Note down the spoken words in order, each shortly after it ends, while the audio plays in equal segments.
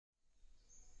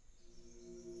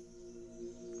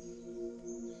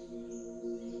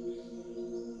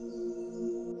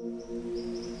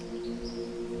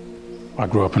I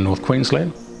grew up in North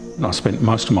Queensland and I spent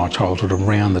most of my childhood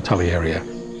around the Tully area.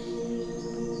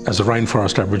 As a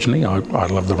rainforest Aborigine, I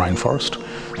love the rainforest.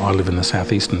 I live in the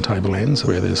southeastern tablelands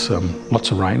where there's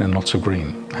lots of rain and lots of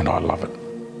green, and I love it.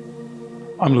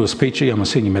 I'm Peachey. I'm a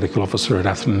senior medical officer at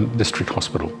Atherton District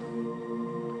Hospital.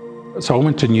 So I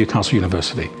went to Newcastle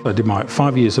University. I did my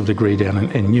 5 years of degree down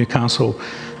in Newcastle.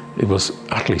 It was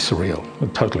utterly surreal,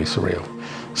 totally surreal.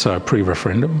 So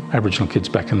pre-referendum, Aboriginal kids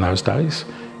back in those days,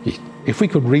 if we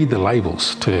could read the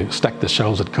labels to stack the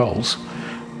shelves at Coles,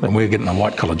 then we're getting a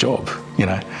white-collar job. You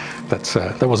know,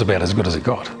 that was about as good as it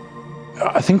got.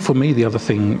 I think for me the other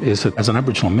thing is that as an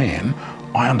Aboriginal man,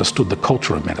 I understood the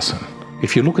culture of medicine.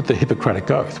 If you look at the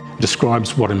Hippocratic Oath, it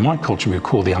describes what in my culture we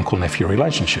call the uncle-nephew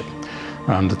relationship.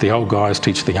 That the old guys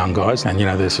teach the young guys, and you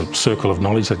know there's a circle of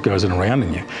knowledge that goes in around,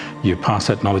 and you pass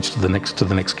that knowledge to the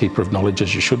next keeper of knowledge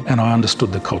as you should. And I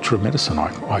understood the culture of medicine.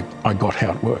 I got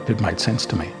how it worked. It made sense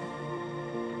to me.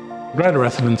 Greater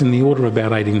Atherton's in the order of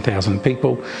about 18,000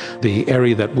 people. The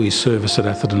area that we service at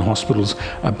Atherton Hospitals,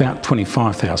 about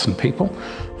 25,000 people.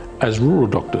 As rural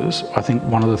doctors, I think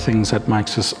one of the things that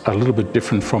makes us a little bit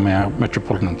different from our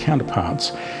metropolitan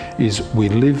counterparts is we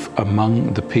live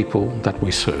among the people that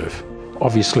we serve.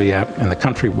 Obviously out in the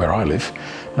country where I live,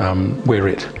 we're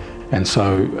it. And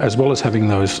so as well as having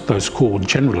those core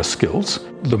generalist skills,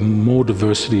 the more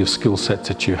diversity of skill sets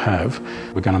that you have,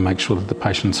 we're going to make sure that the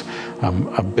patients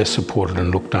are best supported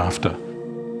and looked after.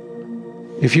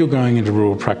 If you're going into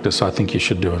rural practice, I think you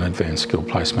should do an advanced skill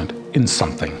placement in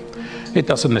something. It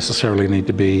doesn't necessarily need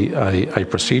to be a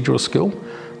procedural skill,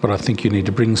 but I think you need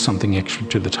to bring something extra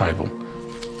to the table.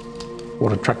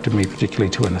 What attracted me particularly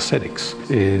to anaesthetics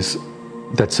is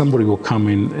that somebody will come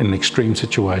in an extreme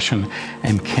situation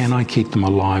and can I keep them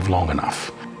alive long enough?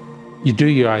 You do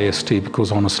your AST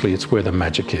because honestly it's where the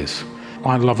magic is.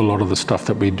 I love a lot of the stuff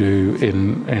that we do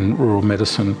in rural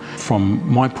medicine. From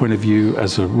my point of view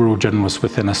as a rural generalist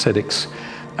with anaesthetics,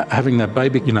 having that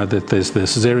baby, you know, that there's the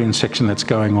caesarean section that's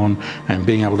going on and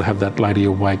being able to have that lady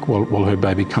awake while her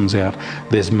baby comes out,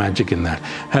 there's magic in that.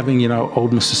 Having, you know,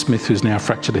 old Mrs. Smith who's now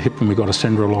fractured a hip and we've got to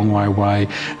send her a long way away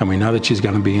and we know that she's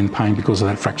going to be in pain because of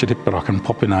that fractured hip, but I can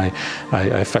pop in a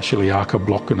fascially arca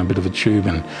block and a bit of a tube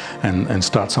and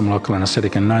start some local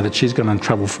anaesthetic and know that she's going to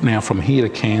travel now from here to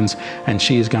Cairns and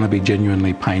she is going to be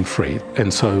genuinely pain-free.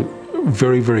 And so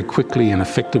very, very quickly and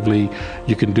effectively,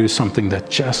 you can do something that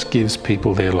just gives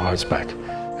people their lives back.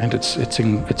 And it's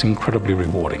incredibly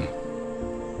rewarding.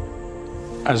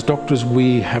 As doctors,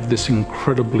 we have this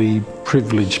incredibly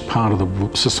privileged part of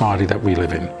the society that we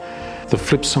live in. The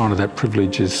flip side of that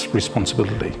privilege is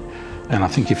responsibility. And I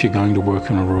think if you're going to work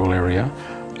in a rural area,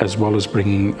 as well as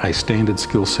bringing a standard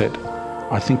skill set,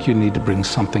 I think you need to bring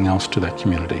something else to that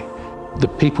community. The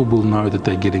people will know that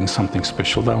they're getting something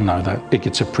special. They'll know that. It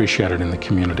gets appreciated in the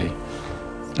community.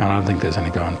 And I don't think there's any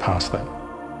going past that.